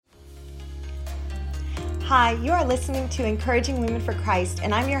Hi, you are listening to Encouraging Women for Christ,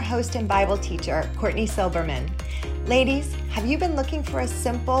 and I'm your host and Bible teacher, Courtney Silberman. Ladies, have you been looking for a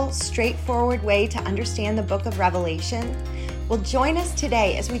simple, straightforward way to understand the book of Revelation? Well, join us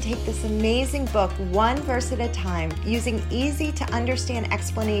today as we take this amazing book one verse at a time, using easy to understand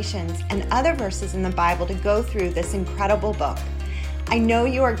explanations and other verses in the Bible to go through this incredible book. I know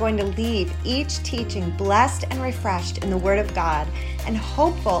you are going to leave each teaching blessed and refreshed in the Word of God and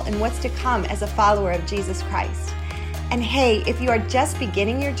hopeful in what's to come as a follower of Jesus Christ. And hey, if you are just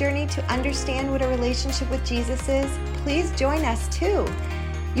beginning your journey to understand what a relationship with Jesus is, please join us too.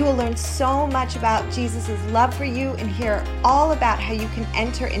 You will learn so much about Jesus' love for you and hear all about how you can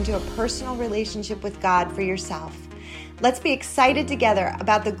enter into a personal relationship with God for yourself. Let's be excited together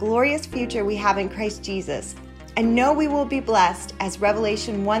about the glorious future we have in Christ Jesus. And know we will be blessed, as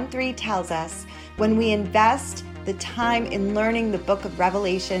Revelation 1:3 tells us, when we invest the time in learning the book of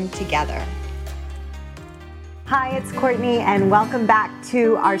Revelation together. Hi, it's Courtney, and welcome back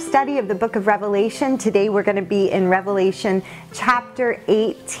to our study of the book of Revelation. Today we're going to be in Revelation chapter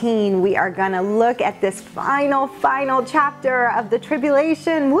 18. We are going to look at this final chapter of the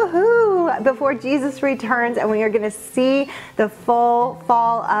tribulation, woohoo, before Jesus returns, and we are going to see the full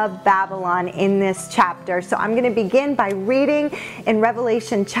fall of Babylon in this chapter. So I'm going to begin by reading in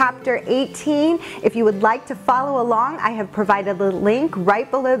Revelation chapter 18. If you would like to follow along, I have provided a link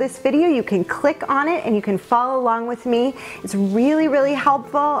right below this video. You can click on it and you can follow along with me. It's really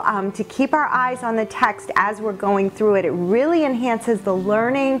helpful to keep our eyes on the text as we're going through it. It really enhances the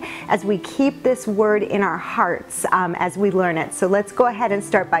learning as we keep this word in our hearts as we learn it. So let's go ahead and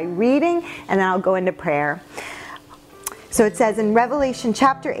start by reading, and then I'll go into prayer. So it says in Revelation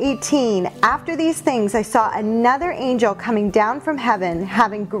chapter 18, "After these things I saw another angel coming down from heaven,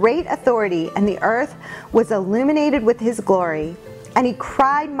 having great authority, and the earth was illuminated with his glory. And he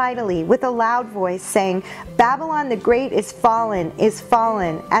cried mightily with a loud voice, saying, Babylon the Great is fallen,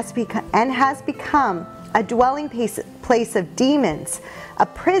 and has become a dwelling place of demons, a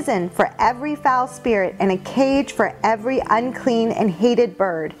prison for every foul spirit, and a cage for every unclean and hated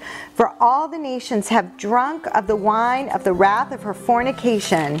bird. For all the nations have drunk of the wine of the wrath of her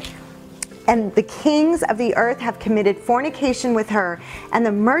fornication. And the kings of the earth have committed fornication with her, and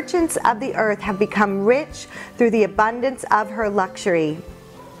the merchants of the earth have become rich through the abundance of her luxury.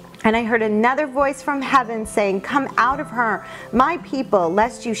 And I heard another voice from heaven saying, Come out of her, my people,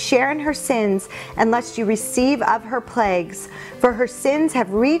 lest you share in her sins, and lest you receive of her plagues. For her sins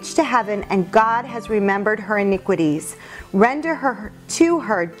have reached to heaven, and God has remembered her iniquities. Render her to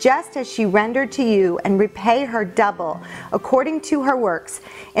her just as she rendered to you, and repay her double, according to her works.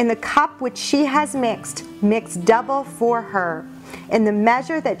 In the cup which she has mix double for her. In the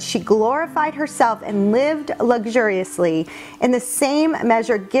measure that she glorified herself and lived luxuriously, in the same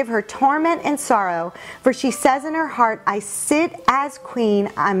measure give her torment and sorrow. For she says in her heart, I sit as queen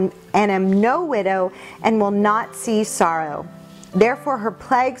and am no widow, and will not see sorrow. Therefore her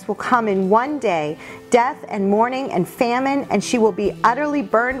plagues will come in one day, death and mourning and famine, and she will be utterly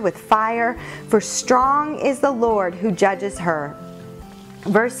burned with fire, for strong is the Lord who judges her."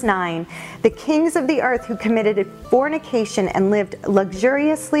 Verse 9, "The kings of the earth who committed fornication and lived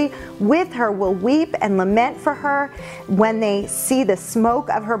luxuriously with her will weep and lament for her when they see the smoke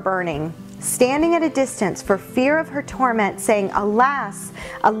of her burning, standing at a distance for fear of her torment, saying, Alas,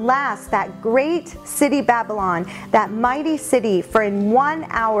 alas, that great city Babylon, that mighty city, for in 1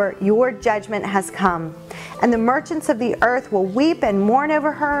 hour your judgment has come. And the merchants of the earth will weep and mourn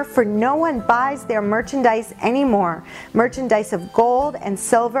over her, for no one buys their merchandise anymore, merchandise of gold and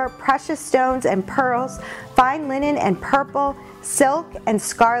silver, precious stones and pearls, fine linen and purple, silk and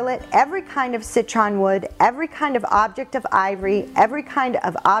scarlet, every kind of citron wood, every kind of object of ivory, every kind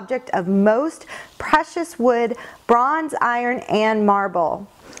of object of most precious wood, bronze, iron, and marble,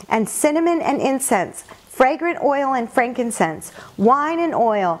 and cinnamon and incense, fragrant oil and frankincense, wine and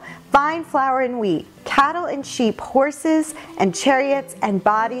oil, fine flour and wheat, cattle and sheep, horses and chariots, and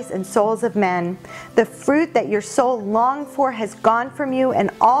bodies and souls of men. The fruit that your soul longed for has gone from you,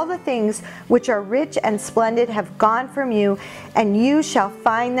 and all the things which are rich and splendid have gone from you, and you shall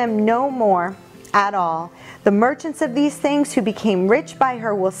find them no more at all. The merchants of these things who became rich by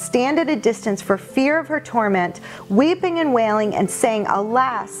her will stand at a distance for fear of her torment, weeping and wailing and saying,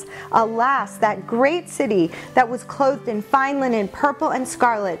 Alas, alas, that great city that was clothed in fine linen, purple and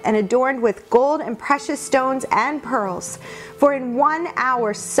scarlet, and adorned with gold and precious stones and pearls. For in 1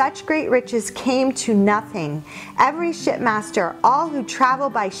 hour such great riches came to nothing. Every shipmaster, all who travel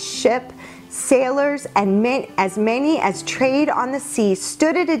by ship, sailors, and as many as trade on the sea,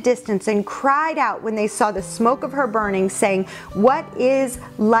 stood at a distance and cried out when they saw the smoke of her burning, saying, What is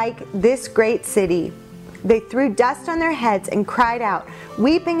like this great city? They threw dust on their heads and cried out,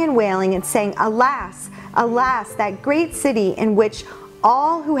 weeping and wailing and saying, Alas, alas, that great city in which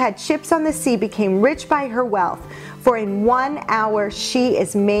all who had ships on the sea became rich by her wealth, for in 1 hour she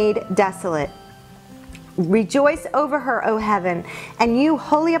is made desolate. Rejoice over her, O heaven, and you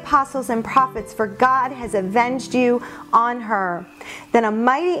holy apostles and prophets, for God has avenged you on her. Then a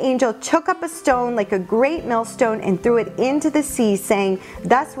mighty angel took up a stone like a great millstone and threw it into the sea, saying,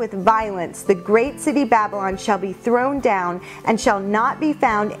 Thus with violence the great city Babylon shall be thrown down, and shall not be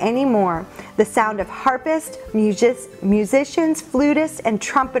found any more. The sound of harpists, musicians, flutists, and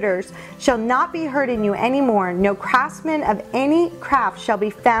trumpeters shall not be heard in you any more. No craftsman of any craft shall be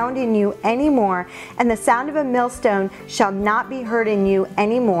found in you any more, and the sound of a millstone shall not be heard in you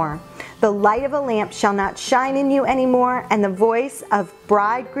any more. The light of a lamp shall not shine in you any more, and the voice of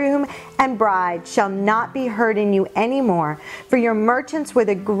bridegroom and bride shall not be heard in you any more. For your merchants were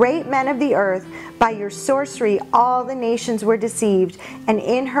the great men of the earth. By your sorcery all the nations were deceived, and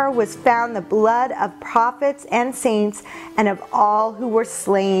in her was found the blood of prophets and saints, and of all who were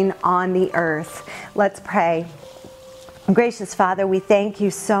slain on the earth. Let's pray. Gracious Father, we thank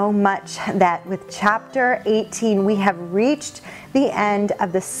you so much that with chapter 18 we have reached the end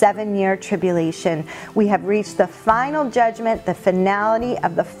of the 7-year tribulation. We have reached the final judgment, the finality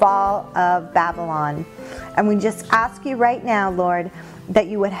of the fall of Babylon. And we just ask you right now, Lord, that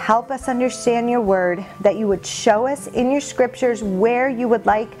you would help us understand your word, that you would show us in your scriptures where you would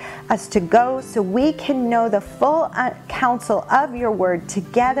like us to go, so we can know the full counsel of your word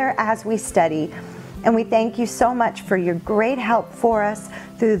together as we study. And we thank you so much for your great help for us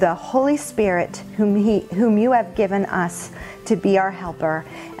through the Holy Spirit, whom you have given us to be our helper.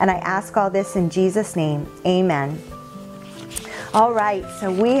 And I ask all this in Jesus' name. Amen. All right,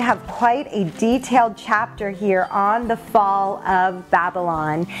 so we have quite a detailed chapter here on the fall of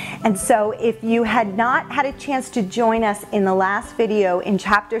Babylon. And so if you had not had a chance to join us in the last video in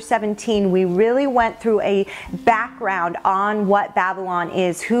chapter 17, we really went through a background on what Babylon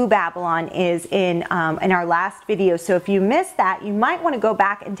is, who Babylon is in our last video. So if you missed that, you might want to go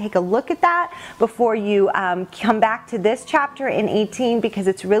back and take a look at that before you come back to this chapter in 18, because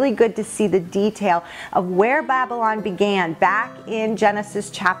it's really good to see the detail of where Babylon began back in Genesis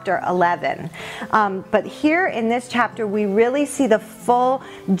chapter 11. But here in this chapter, we really see the full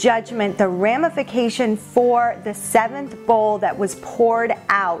judgment, the ramification for the 7th bowl that was poured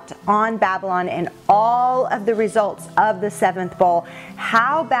out on Babylon, and all of the results of the 7th bowl,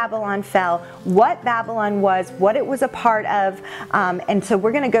 how Babylon fell, what Babylon was, what it was a part of. And so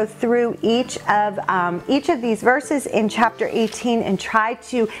we're going to go through each of these verses in chapter 18 and try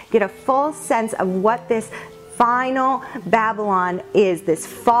to get a full sense of what this final Babylon is, this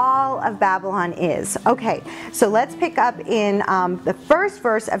fall of Babylon is. Okay, so let's pick up in the first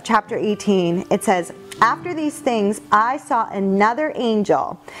verse of chapter 18. It says, After these things I saw another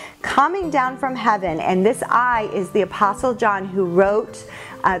angel coming down from heaven, and this I is the Apostle John, who wrote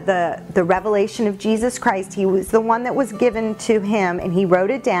the revelation of Jesus Christ. He was the one that was given to him, and he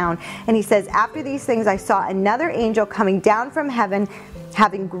wrote it down. And he says, After these things I saw another angel coming down from heaven,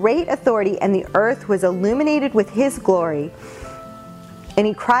 having great authority, and the earth was illuminated with his glory. And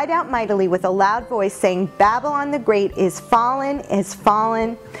he cried out mightily with a loud voice, saying, Babylon the Great is fallen,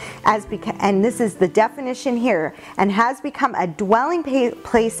 and this is the definition here, and has become a dwelling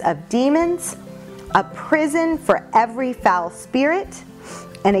place of demons, a prison for every foul spirit,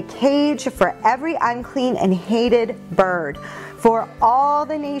 and a cage for every unclean and hated bird. For all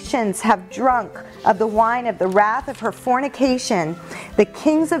the nations have drunk of the wine of the wrath of her fornication. The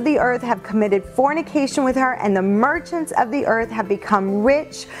kings of the earth have committed fornication with her, and the merchants of the earth have become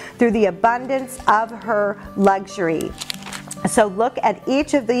rich through the abundance of her luxury. So look at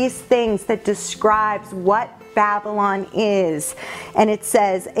each of these things that describes what Babylon is. And it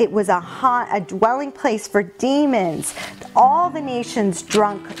says it was a dwelling place for demons. All the nations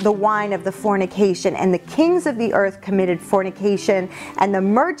drunk the wine of the fornication, and the kings of the earth committed fornication, and the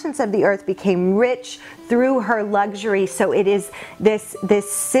merchants of the earth became rich through her luxury. So it is this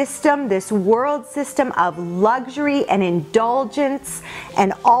system, this world system of luxury and indulgence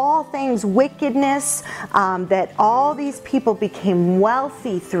and all things wickedness, that all these people became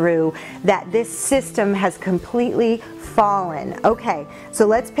wealthy through, that this system has completely fallen. Okay, so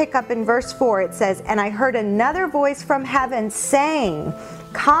let's pick up in verse 4. It says, And I heard another voice from heaven saying,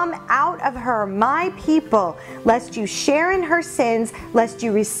 Come out of her, my people, lest you share in her sins, lest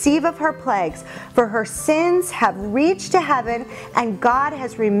you receive of her plagues. For her sins have reached to heaven, and God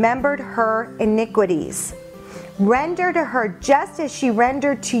has remembered her iniquities. Render to her just as she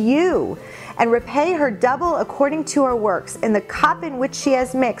rendered to you, and repay her double according to her works. In the cup in which she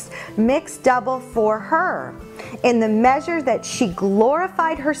has mixed, mix double for her. In the measure that she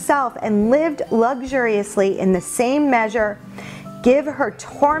glorified herself and lived luxuriously, in the same measure give her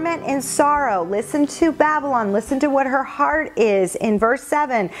torment and sorrow. Listen to Babylon. Listen to what her heart is. In verse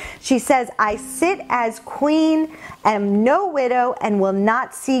 7, she says, I sit as queen, am no widow, and will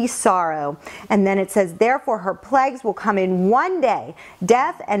not see sorrow. And then it says, therefore her plagues will come in one day,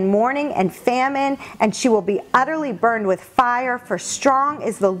 death and mourning and famine, and she will be utterly burned with fire, for strong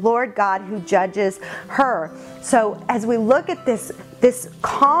is the Lord God who judges her. So as we look at this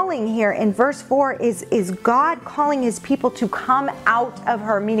calling here in verse 4 is God calling his people to come out of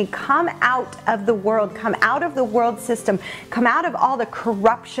her, meaning come out of the world, come out of the world system, come out of all the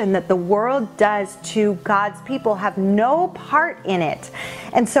corruption that the world does to God's people, have no part in it.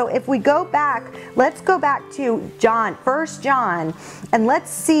 And so if we go back, let's go back to John, 1 John, and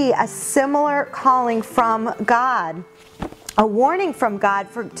let's see a similar calling from God. A warning from God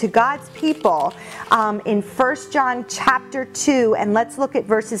to God's people in 1 John chapter 2, and let's look at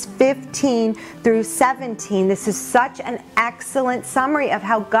verses 15 through 17. This is such an excellent summary of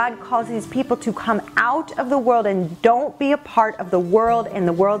how God calls his people to come out of the world and don't be a part of the world and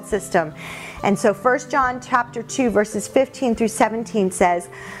the world system. And so 1 John chapter 2 verses 15 through 17 says,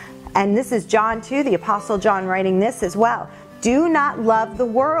 and this is John 2, the Apostle John writing this as well, do not love the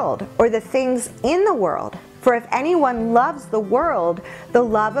world or the things in the world. For if anyone loves the world, the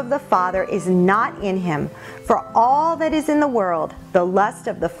love of the Father is not in him. For all that is in the world, the lust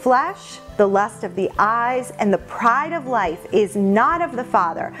of the flesh, the lust of the eyes, and the pride of life is not of the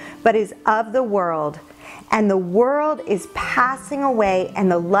Father, but is of the world. And the world is passing away,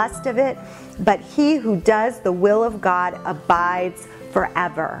 and the lust of it, but he who does the will of God abides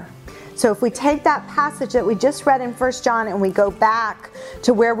forever. So if we take that passage that we just read in 1 John and we go back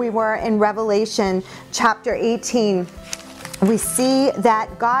to where we were in Revelation chapter 18, we see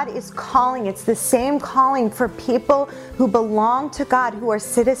that God is calling. It's the same calling for people who belong to God, who are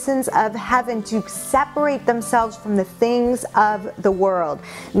citizens of heaven, to separate themselves from the things of the world.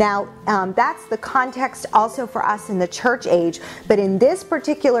 Now, that's the context also for us in the church age. But in this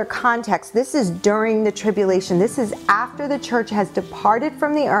particular context, this is during the tribulation. This is after the church has departed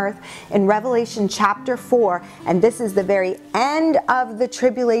from the earth in Revelation chapter 4. And this is the very end of the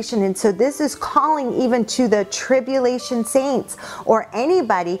tribulation. And so this is calling even to the tribulation saints, or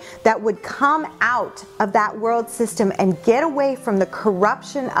anybody that would come out of that world system and get away from the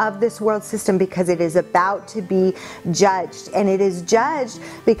corruption of this world system, because it is about to be judged. And it is judged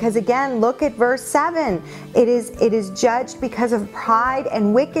because, again, look at verse 7. It is judged because of pride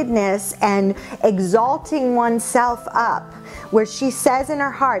and wickedness and exalting oneself up, where she says in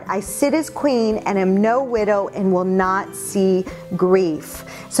her heart, I sit as queen and am no widow and will not see grief.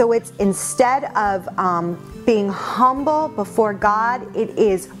 So it's instead of being humble before God, it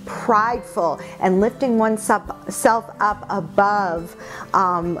is prideful and lifting oneself up above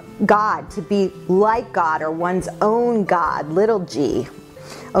God, to be like God or one's own God, little g.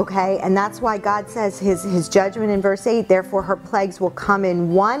 Okay, and that's why God says his judgment in verse 8, therefore her plagues will come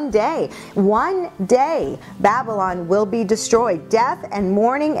in one day. One day Babylon will be destroyed. Death and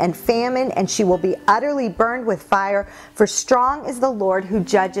mourning and famine, and she will be utterly burned with fire, for strong is the Lord who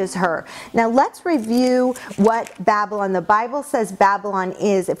judges her. Now let's review what Babylon, the Bible says Babylon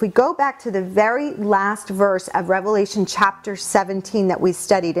is. If we go back to the very last verse of Revelation chapter 17 that we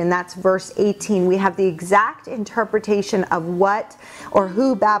studied, and that's verse 18, we have the exact interpretation of what or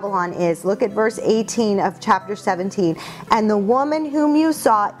who Babylon is. Look at verse 18 of chapter 17. And the woman whom you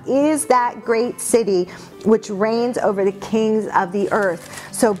saw is that great city which reigns over the kings of the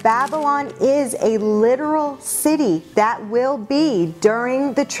earth. So Babylon is a literal city that will be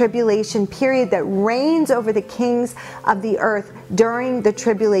during the tribulation period, that reigns over the kings of the earth during the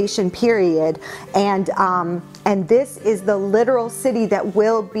tribulation period. And this is the literal city that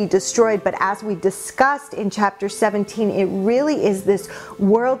will be destroyed. But as we discussed in chapter 17, it really is this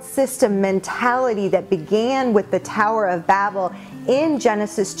world system mentality that began with the Tower of Babel in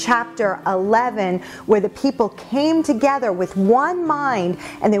Genesis chapter 11, where the people came together with one mind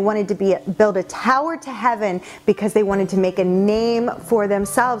and they wanted to build a tower to heaven because they wanted to make a name for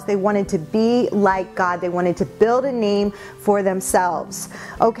themselves. They wanted to be like God. They wanted to build a name for themselves.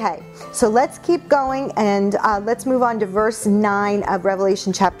 Okay, so let's keep going, and let's move on to verse 9 of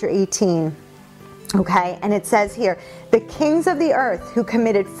Revelation chapter 18. Okay, and it says here, the kings of the earth who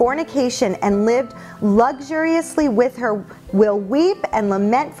committed fornication and lived luxuriously with her will weep and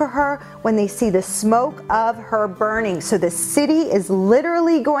lament for her when they see the smoke of her burning. So the city is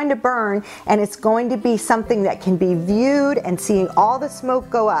literally going to burn, and it's going to be something that can be viewed and seeing all the smoke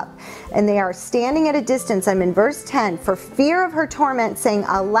go up. And they are standing at a distance, I'm in verse 10, for fear of her torment, saying,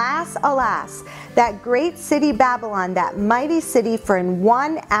 Alas, alas, that great city Babylon, that mighty city, for in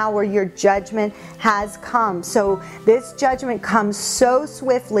 1 hour your judgment has come. So this judgment comes so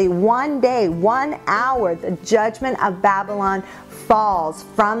swiftly. 1 day, 1 hour, the judgment of Babylon falls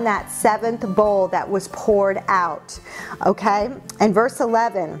from that 7th bowl that was poured out. Okay? And verse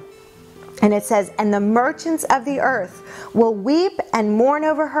 11. And it says, and the merchants of the earth will weep and mourn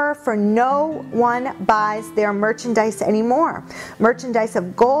over her, for no one buys their merchandise anymore. Merchandise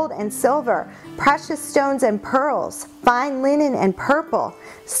of gold and silver, precious stones and pearls, fine linen and purple,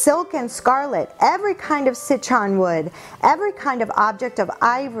 silk and scarlet, every kind of citron wood, every kind of object of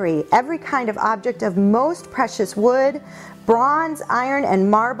ivory, every kind of object of most precious wood, bronze, iron, and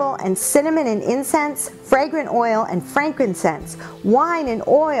marble, and cinnamon and incense, fragrant oil and frankincense, wine and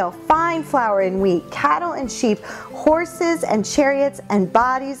oil, fine flour and wheat, cattle and sheep, horses and chariots, and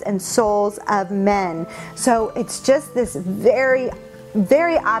bodies and souls of men. So it's just this very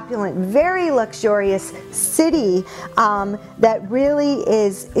opulent, very luxurious city that really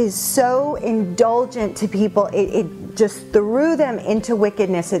is so indulgent to people. It just threw them into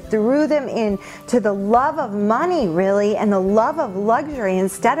wickedness. It threw them into the love of money, really, and the love of luxury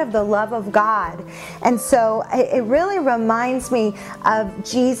instead of the love of God. And so it really reminds me of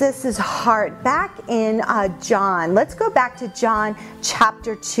Jesus's heart back in John. Let's go back to John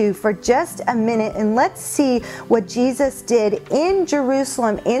chapter 2 for just a minute, and let's see what Jesus did in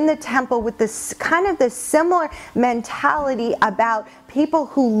Jerusalem, in the temple, with this kind of this similar mentality about people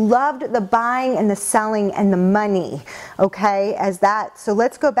who loved the buying and the selling and the money, okay, as that. So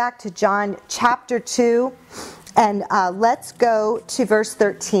let's go back to John chapter 2, and let's go to verse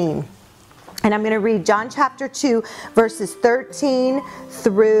 13. And I'm going to read John chapter 2, verses 13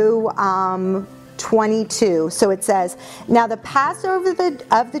 through 22. So it says, now the Passover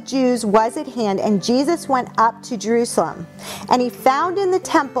of the Jews was at hand, and Jesus went up to Jerusalem. And he found in the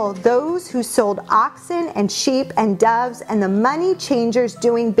temple those who sold oxen and sheep and doves, and the money changers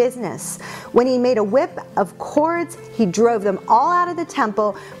doing business. When he made a whip of cords, he drove them all out of the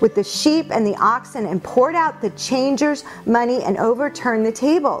temple with the sheep and the oxen, and poured out the changers' money and overturned the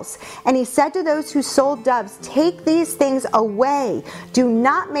tables. And he said to those who sold doves, take these things away. Do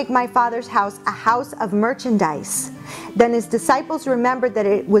not make my Father's house a house of merchandise. Then his disciples remembered that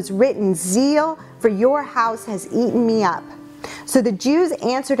it was written, zeal for your house has eaten me up. So the Jews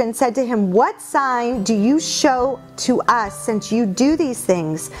answered and said to him, what sign do you show to us since you do these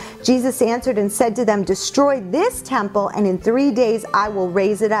things? Jesus answered and said to them, destroy this temple, and in 3 days I will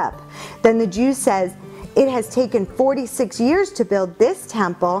raise it up. Then the Jews said, it has taken 46 years to build this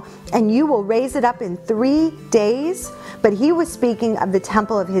temple, and you will raise it up in 3 days? But he was speaking of the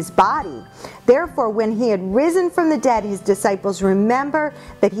temple of his body. Therefore, when he had risen from the dead, his disciples remember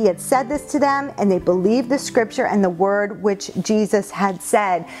that he had said this to them, and they believed the scripture and the word which Jesus had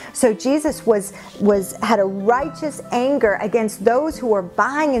said. So Jesus had a righteous anger against those who were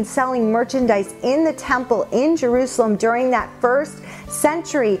buying and selling merchandise in the temple in Jerusalem during that first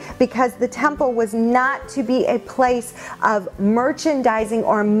century, because the temple was not to be a place of merchandising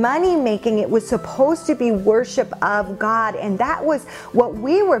or money making. It was supposed to be worship of God, and that was what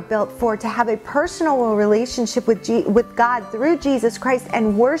we were built for, to have a personal relationship with God through Jesus Christ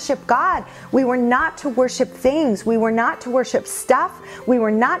and worship God. We were not to worship things. We were not to worship stuff. We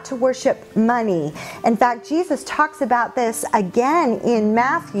were not to worship money. In fact, Jesus talks about this again in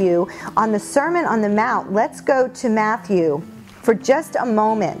Matthew on the Sermon on the Mount. Let's go to Matthew for just a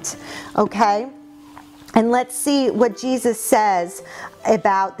moment, okay? And let's see what Jesus says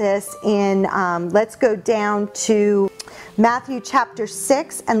about this in, let's go down to Matthew chapter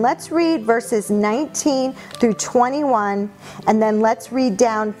 6, and let's read verses 19 through 21, and then let's read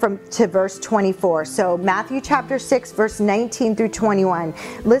down to verse 24. So Matthew chapter 6, verse 19 through 21.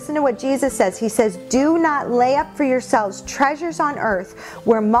 Listen to what Jesus says. He says, do not lay up for yourselves treasures on earth,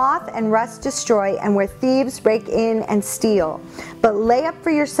 where moth and rust destroy, and where thieves break in and steal. But lay up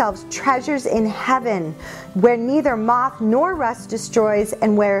for yourselves treasures in heaven, where neither moth nor rust destroys,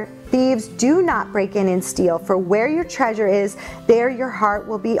 and where thieves do not break in and steal, for where your treasure is, there your heart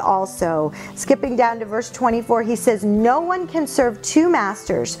will be also. Skipping down to verse 24, he says, no one can serve two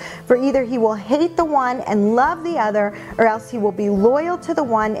masters, for either he will hate the one and love the other, or else he will be loyal to the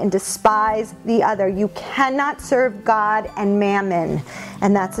one and despise the other. You cannot serve God and mammon.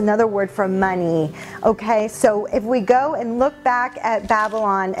 And that's another word for money. Okay, so if we go and look back at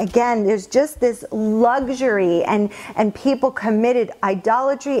Babylon, again, there's just this luxury, and people committed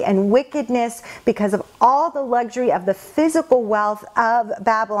idolatry and wickedness because of all the luxury of the physical wealth of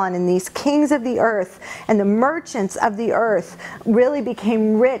Babylon. And these kings of the earth and the merchants of the earth really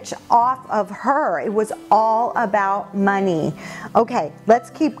became rich off of her. It was all about money. Okay,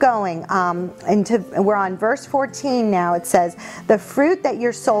 let's keep going. We're on verse 14 now. It says, the fruit that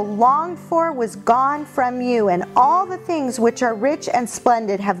your soul longed for was gone from you, and all the things which are rich and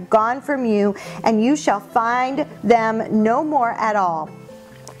splendid have gone from you, and you shall find them no more at all.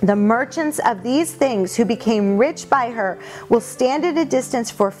 The merchants of these things who became rich by her will stand at a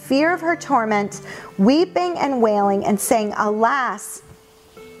distance for fear of her torment, weeping and wailing and saying, alas,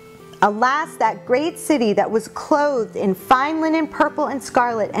 alas, that great city that was clothed in fine linen, purple and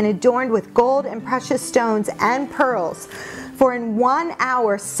scarlet, and adorned with gold and precious stones and pearls. For in 1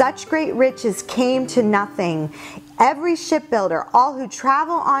 hour such great riches came to nothing. Every shipbuilder, all who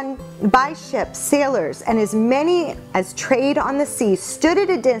travel on by ship, sailors, and as many as trade on the sea, stood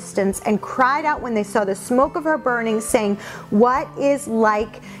at a distance and cried out when they saw the smoke of her burning, saying, what is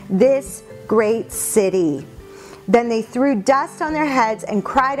like this great city? Then they threw dust on their heads and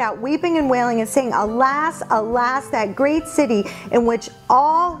cried out, weeping and wailing and saying, alas, alas, that great city in which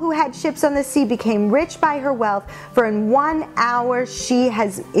all who had ships on the sea became rich by her wealth, for in 1 hour she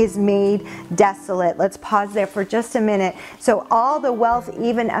is made desolate. Let's pause there for just a minute. So all the wealth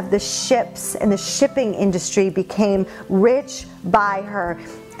even of the ships and the shipping industry became rich by her.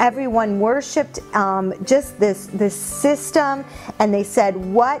 Everyone worshipped just this system, and they said,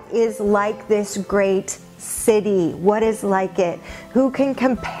 what is like this great city? What is like it? Who can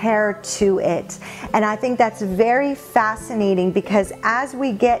compare to it? And I think that's very fascinating, because as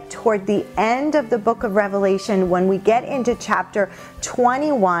we get toward the end of the book of Revelation, when we get into chapter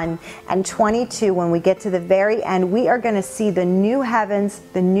 21 and 22, when we get to the very end, we are going to see the new heavens,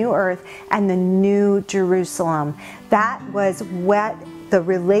 the new earth, and the new Jerusalem. That was what the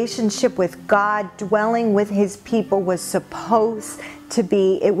relationship with God, dwelling with his people, was supposed to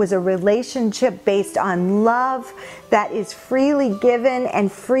be. It was a relationship based on love that is freely given and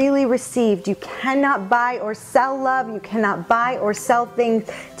freely received. You cannot buy or sell love. You cannot buy or sell things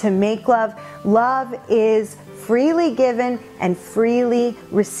to make love. Love is freely given and freely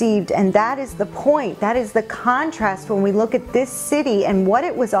received. And that is the point. That is the contrast when we look at this city and what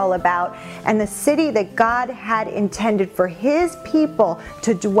it was all about, and the city that God had intended for his people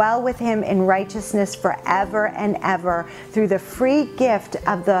to dwell with him in righteousness forever and ever through the free gift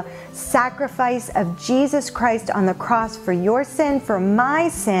of the sacrifice of Jesus Christ on the cross for your sin, for my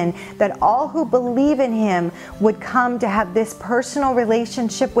sin, that all who believe in him would come to have this personal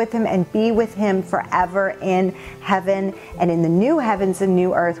relationship with him and be with him forever in heaven and in the new heavens and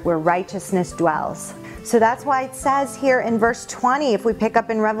new earth where righteousness dwells. So that's why it says here in verse 20, if we pick up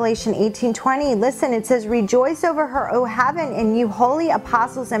in Revelation 18:20, listen, it says, rejoice over her, O heaven, and you holy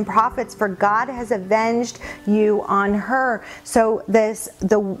apostles and prophets, for God has avenged you on her. So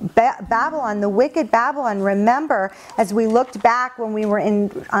Babylon, the wicked Babylon, remember, as we looked back when we were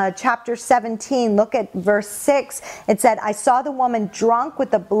in chapter 17, look at verse 6, it said, I saw the woman drunk with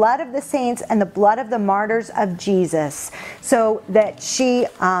the blood of the saints and the blood of the martyrs of Jesus. So that she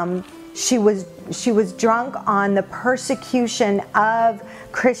was drunk on the persecution of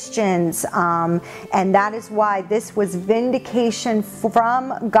Christians, and that is why this was vindication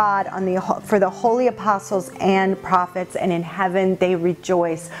from God for the holy apostles and prophets, and in heaven they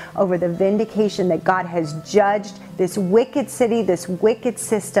rejoice over the vindication that God has judged this wicked city, this wicked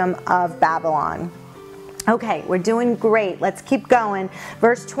system of Babylon. Okay, we're doing great. Let's keep going.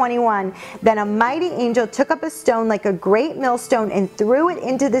 Verse 21, then a mighty angel took up a stone like a great millstone and threw it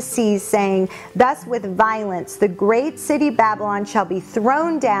into the sea, saying, thus with violence the great city Babylon shall be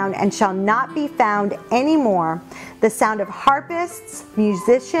thrown down and shall not be found any more. The sound of harpists,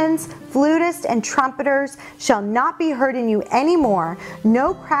 musicians, flutists, and trumpeters shall not be heard in you any more.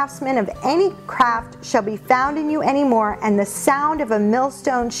 No craftsman of any craft shall be found in you any more, and the sound of a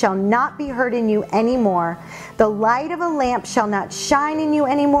millstone shall not be heard in you any more. anymore. The light of a lamp shall not shine in you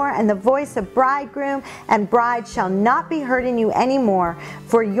anymore, and the voice of bridegroom and bride shall not be heard in you anymore.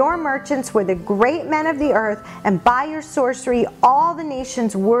 For your merchants were the great men of the earth, and by your sorcery all the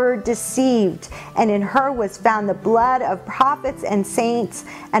nations were deceived. And in her was found the blood of prophets and saints,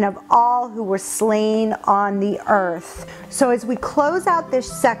 and of all who were slain on the earth. So as we close out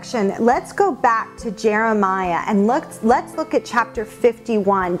this section, let's go back to Jeremiah and let's look at chapter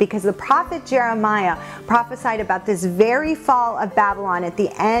 51, because the prophet Jeremiah prophesied about this very fall of Babylon at the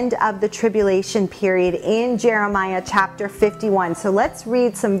end of the tribulation period in Jeremiah chapter 51. So let's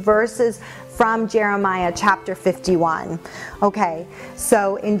read some verses from Jeremiah chapter 51. Okay,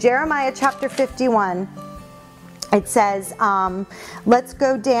 so in Jeremiah chapter 51, it says, let's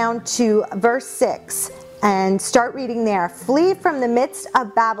go down to verse 6 and start reading there. Flee from the midst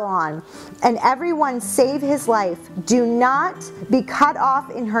of Babylon, and everyone save his life. Do not be cut off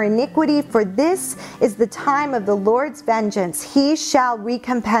in her iniquity, for this is the time of the Lord's vengeance. He shall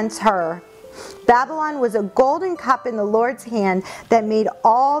recompense her. Babylon was a golden cup in the Lord's hand that made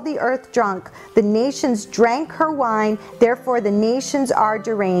all the earth drunk. The nations drank her wine, therefore the nations are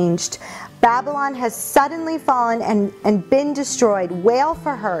deranged. Babylon has suddenly fallen and been destroyed. Wail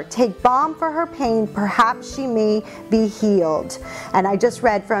for her. Take balm for her pain. Perhaps she may be healed. And I just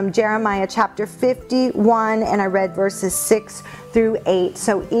read from Jeremiah chapter 51, and I read verses 6 through 8.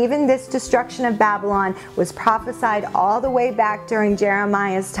 So even this destruction of Babylon was prophesied all the way back during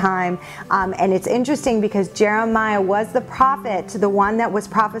Jeremiah's time. And it's interesting because Jeremiah was the prophet, the one that was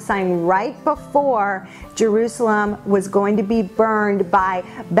prophesying right before Jerusalem was going to be burned by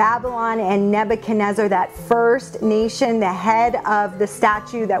Babylon and Nebuchadnezzar, that first nation, the head of the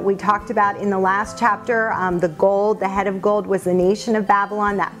statue that we talked about in the last chapter. The head of gold was the nation of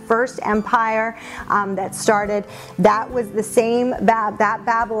Babylon, that first empire that started. That was the same, that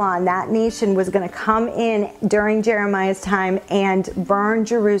Babylon, that nation was going to come in during Jeremiah's time and burn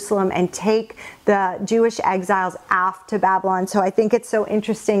Jerusalem and take the Jewish exiles off to Babylon. So I think it's so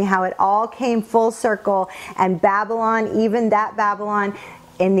interesting how it all came full circle, and Babylon, even that Babylon,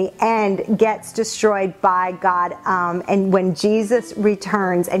 in the end gets destroyed by God, and when Jesus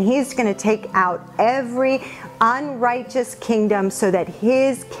returns, and he's going to take out every unrighteous kingdom so that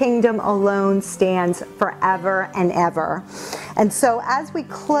his kingdom alone stands forever and ever. And so as we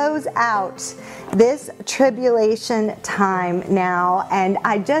close out this tribulation time now, and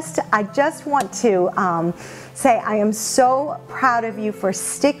I just want to say I am so proud of you for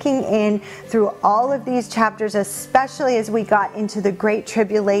sticking in through all of these chapters, especially as we got into the Great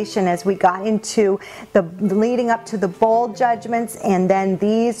Tribulation, as we got into the leading up to the bowl judgments, and then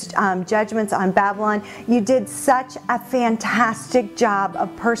these judgments on Babylon. You did such a fantastic job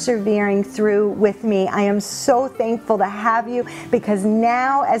of persevering through with me. I am so thankful to have you, because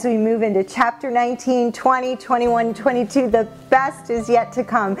now as we move into chapter 19, 20, 21, 22, the best is yet to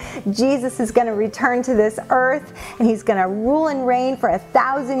come. Jesus is going to return to this earth, and he's going to rule and reign for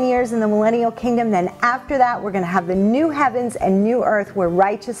 1,000 years in the millennial kingdom. Then after that, we're going to have the new heavens and new earth where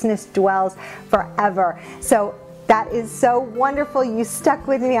righteousness dwells forever. So that is so wonderful. You stuck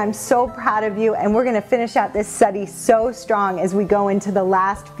with me. I'm so proud of you. And we're going to finish out this study so strong as we go into the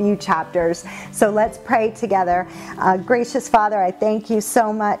last few chapters. So let's pray together. Gracious Father, I thank you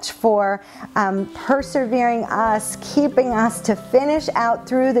so much for persevering us, keeping us to finish out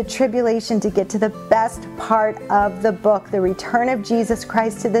through the tribulation to get to the best part of the book, the return of Jesus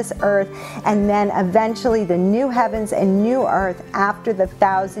Christ to this earth, and then eventually the new heavens and new earth after the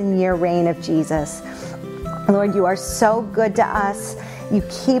 1,000-year reign of Jesus. Lord, you are so good to us. You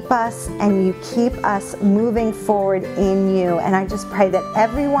keep us, and you keep us moving forward in you. And I just pray that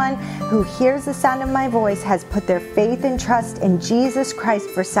everyone who hears the sound of my voice has put their faith and trust in Jesus Christ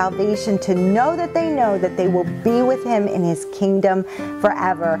for salvation, to know that they will be with him in his kingdom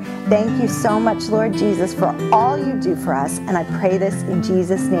forever. Thank you so much, Lord Jesus, for all you do for us. And I pray this in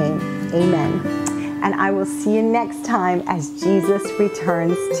Jesus' name. Amen. And I will see you next time as Jesus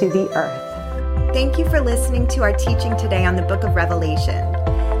returns to the earth. Thank you for listening to our teaching today on the book of Revelation.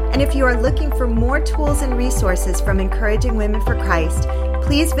 And if you are looking for more tools and resources from Encouraging Women for Christ,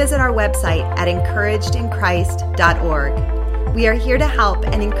 please visit our website at encouragedinchrist.org. We are here to help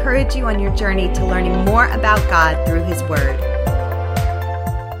and encourage you on your journey to learning more about God through his word.